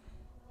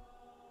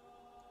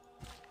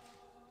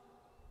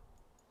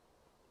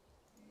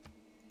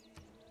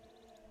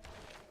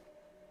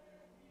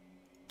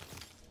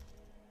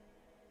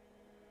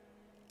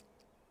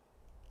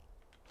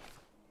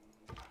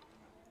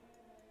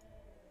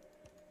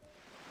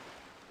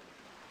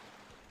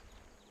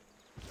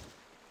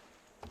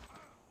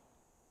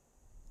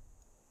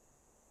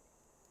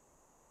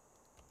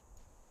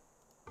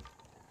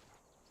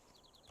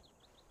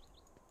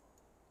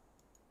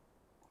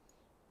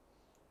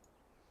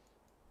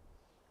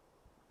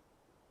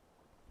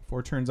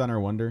 Four turns on our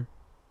wonder.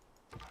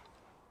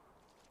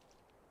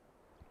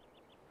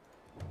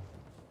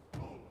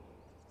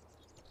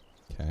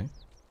 Okay.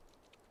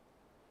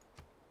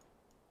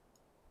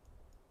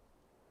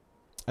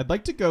 I'd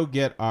like to go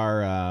get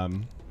our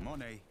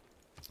Money.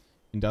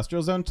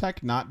 industrial zone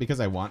tech, not because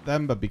I want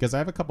them, but because I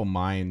have a couple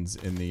mines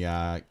in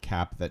the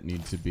cap that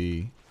need to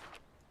be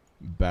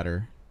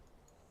better.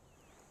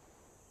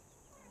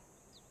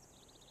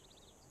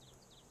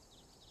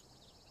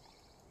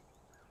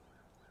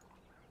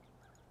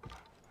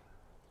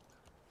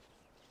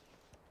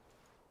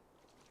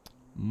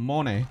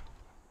 Money.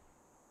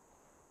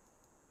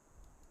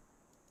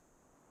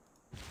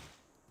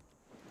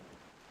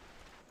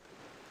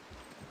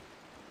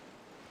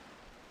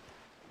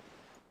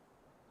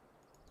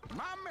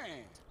 My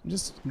man. I'm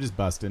just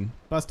busting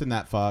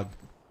that fog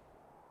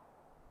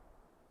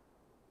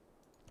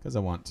because I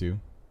want to.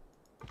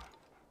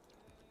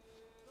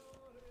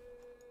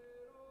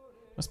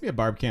 Must be a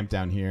barb camp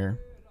down here.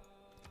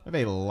 I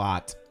have a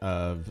lot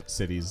of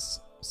city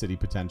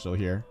potential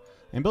here.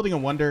 I'm building a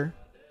wonder.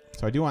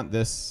 So I do want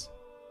this.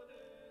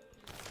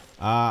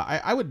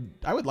 I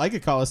would like a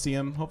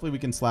Coliseum. Hopefully we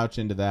can slouch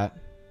into that.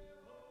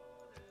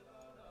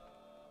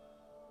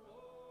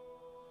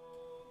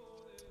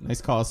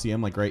 Nice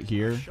Coliseum, like right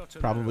here.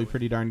 Probably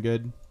pretty darn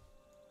good.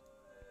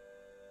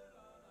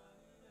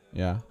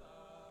 Yeah.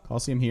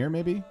 Coliseum here,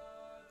 maybe?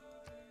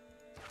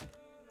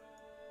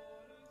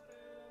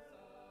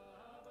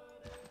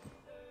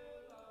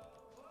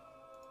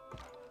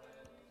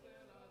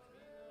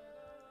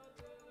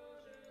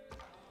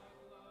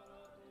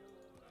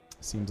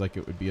 Seems like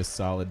it would be a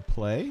solid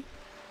play.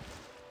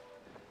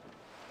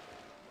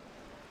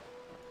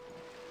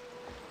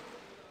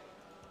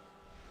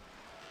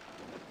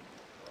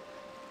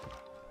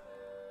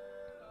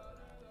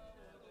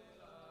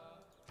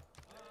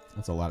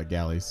 That's a lot of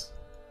galleys.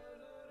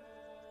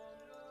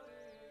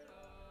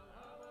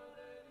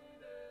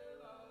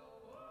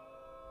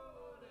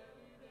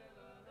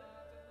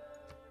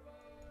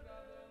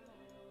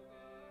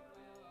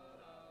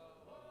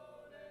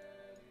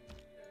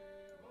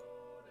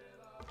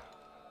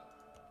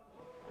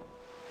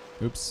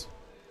 Oops.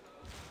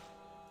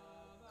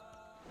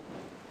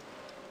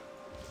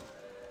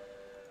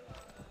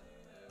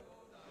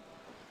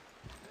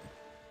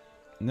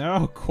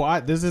 No,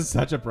 quad. This is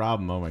such a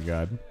problem. Oh my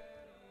god.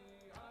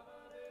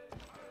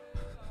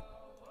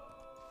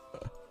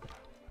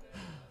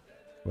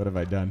 What have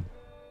I done?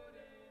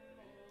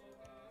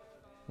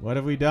 What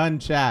have we done,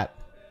 chat?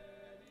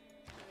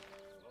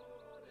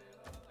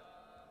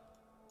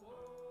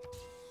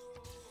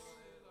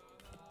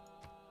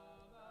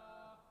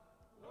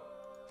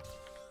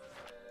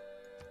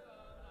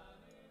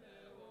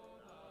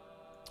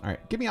 All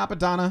right, give me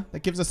Apadana.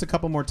 That gives us a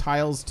couple more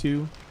tiles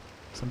too.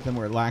 Something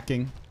we're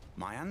lacking.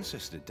 My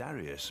ancestor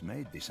Darius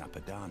made this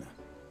Apadana,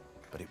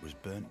 but it was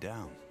burnt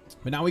down.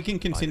 But now we can by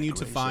the continue to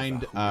grace of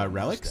find Ahura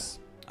relics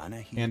Mazda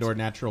and and or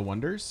natural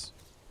wonders,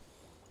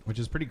 which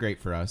is pretty great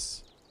for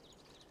us.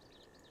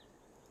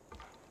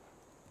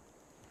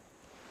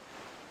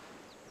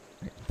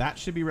 That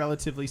should be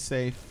relatively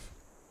safe.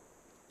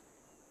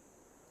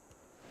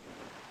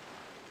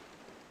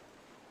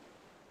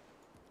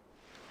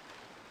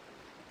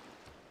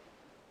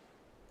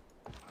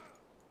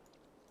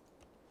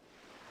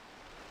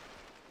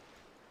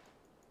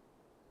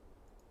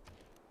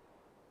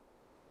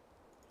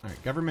 All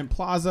right, Government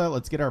Plaza.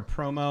 Let's get our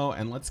promo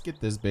and let's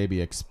get this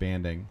baby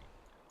expanding.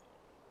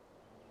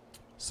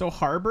 So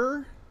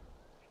Harbor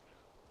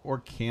or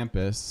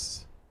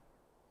Campus?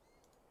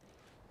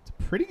 It's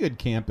a pretty good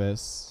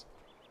campus.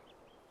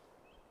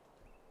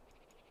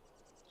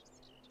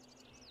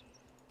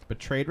 But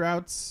trade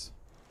routes?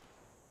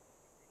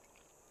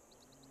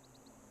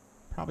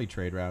 Probably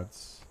trade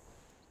routes.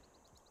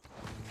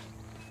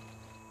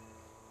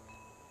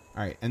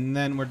 All right, and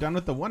then we're done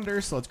with the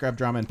wonders, so let's grab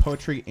drama and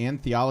poetry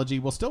and theology.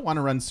 We'll still want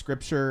to run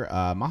scripture.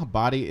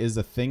 Mahabodhi is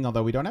a thing,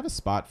 although we don't have a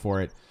spot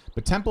for it.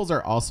 But temples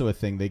are also a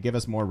thing. They give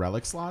us more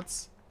relic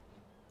slots.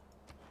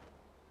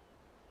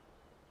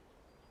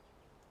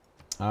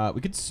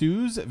 We could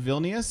Suze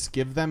Vilnius,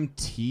 give them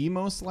tea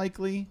most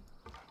likely.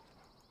 I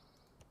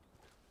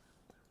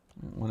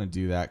don't want to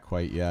do that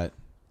quite yet.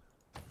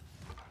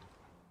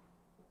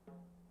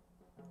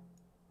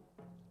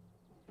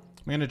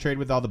 I'm going to trade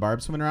with all the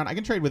barbs swimming around. I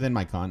can trade within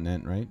my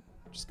continent, right?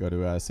 Just go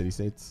to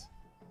city-states.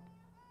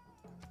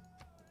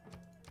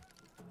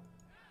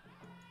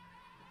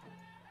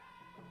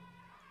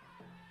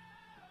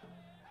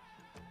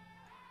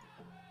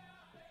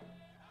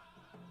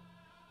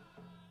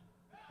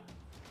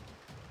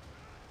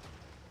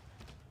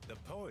 The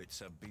poets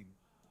have been...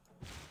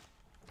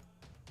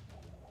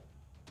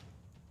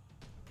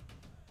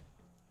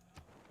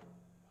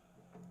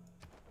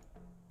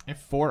 I have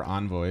 4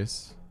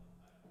 envoys.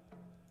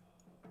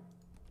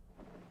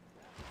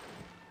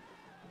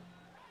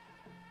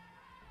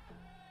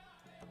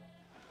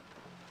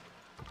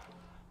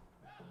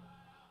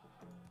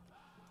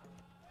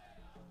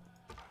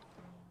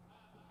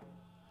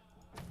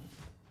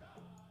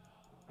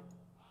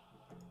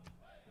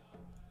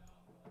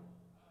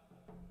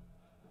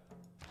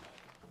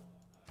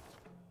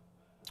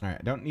 All right,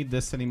 I don't need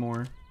this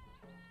anymore.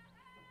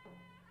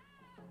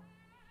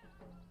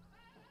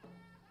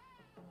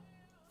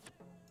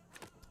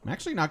 I'm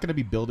actually not going to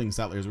be building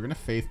settlers. We're going to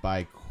faith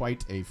buy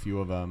quite a few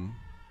of them.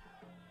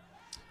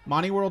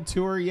 Monty World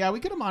Tour, yeah, we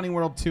get a Monty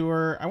World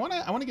Tour. I want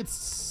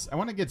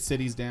to get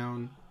cities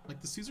down. Like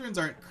the suzerains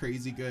aren't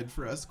crazy good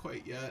for us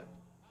quite yet.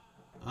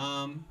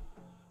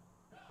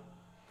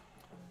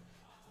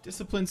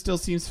 Discipline still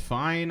seems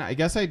fine. I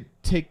guess I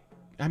take.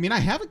 I mean, I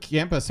have a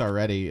campus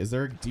already. Is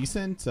there a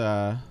decent?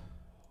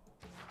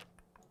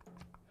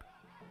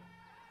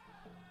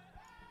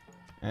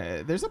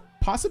 There's a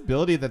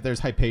possibility that there's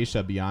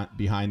Hypatia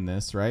behind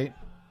this, right?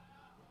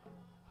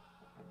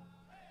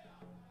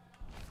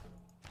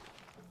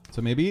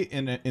 So maybe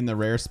in the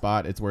rare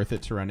spot, it's worth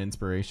it to run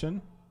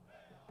inspiration.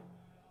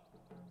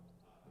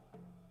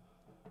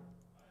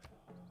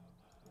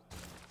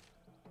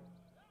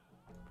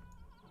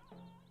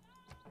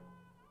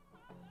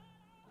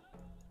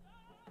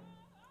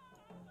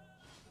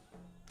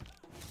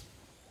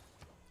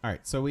 All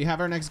right, so we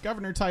have our next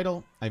governor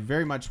title. I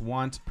very much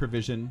want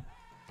provision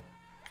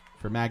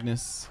for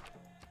Magnus.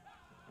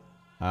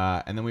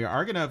 And then we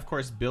are going to, of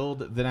course,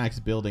 build the next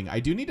building. I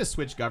do need to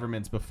switch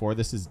governments before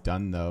this is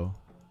done, though.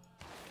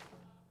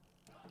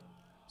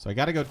 So I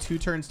got to go 2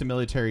 turns to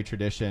military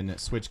tradition,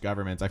 switch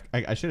governments.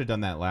 I should have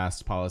done that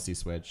last policy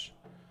switch.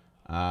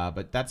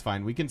 But that's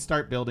fine. We can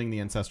start building the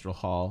Ancestral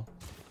Hall.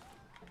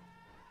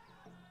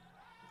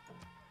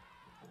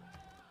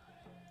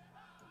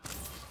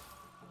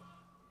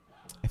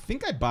 I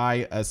think I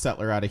buy a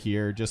settler out of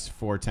here just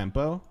for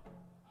tempo.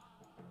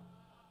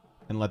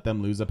 And let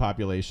them lose a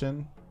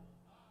population.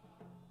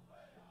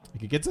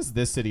 Like, it gets us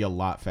this city a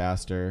lot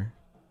faster.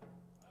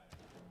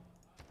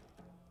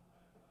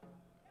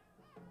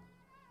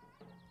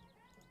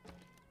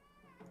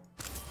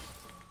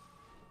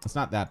 It's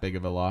not that big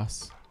of a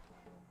loss.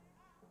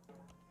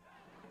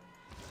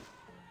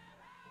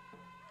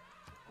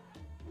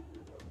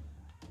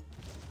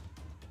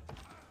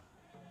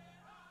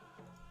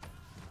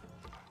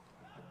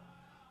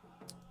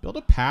 Build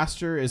a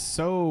pasture is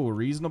so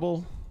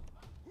reasonable.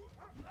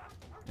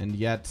 And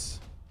yet...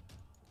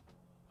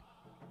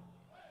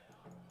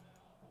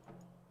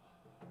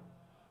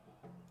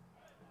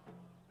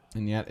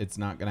 it's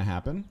not going to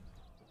happen.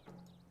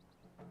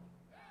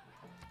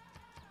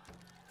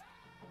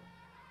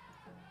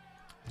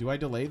 Do I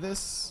delay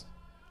this?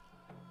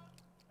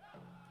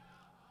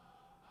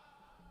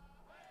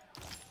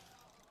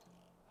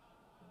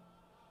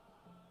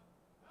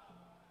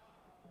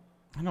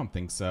 I don't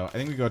think so. I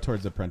think we go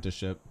towards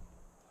apprenticeship.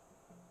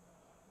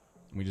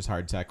 We just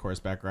hardtack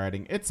horseback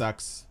riding. It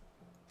sucks.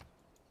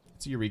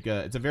 It's a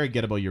Eureka. It's a very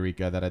gettable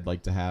Eureka that I'd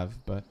like to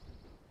have, but...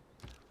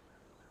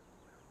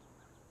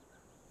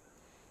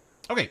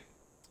 Okay.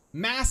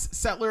 Mass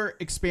settler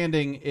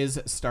expanding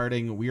is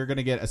starting. We are going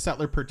to get a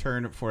settler per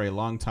turn for a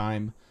long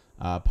time.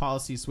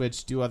 Policy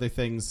switch, do other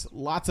things.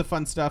 Lots of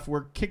fun stuff.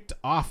 We're kicked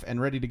off and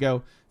ready to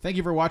go. Thank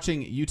you for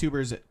watching,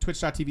 YouTubers.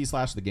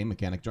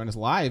 Twitch.tv/thegamemechanic. Join us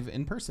live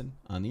in person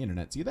on the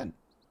internet. See you then.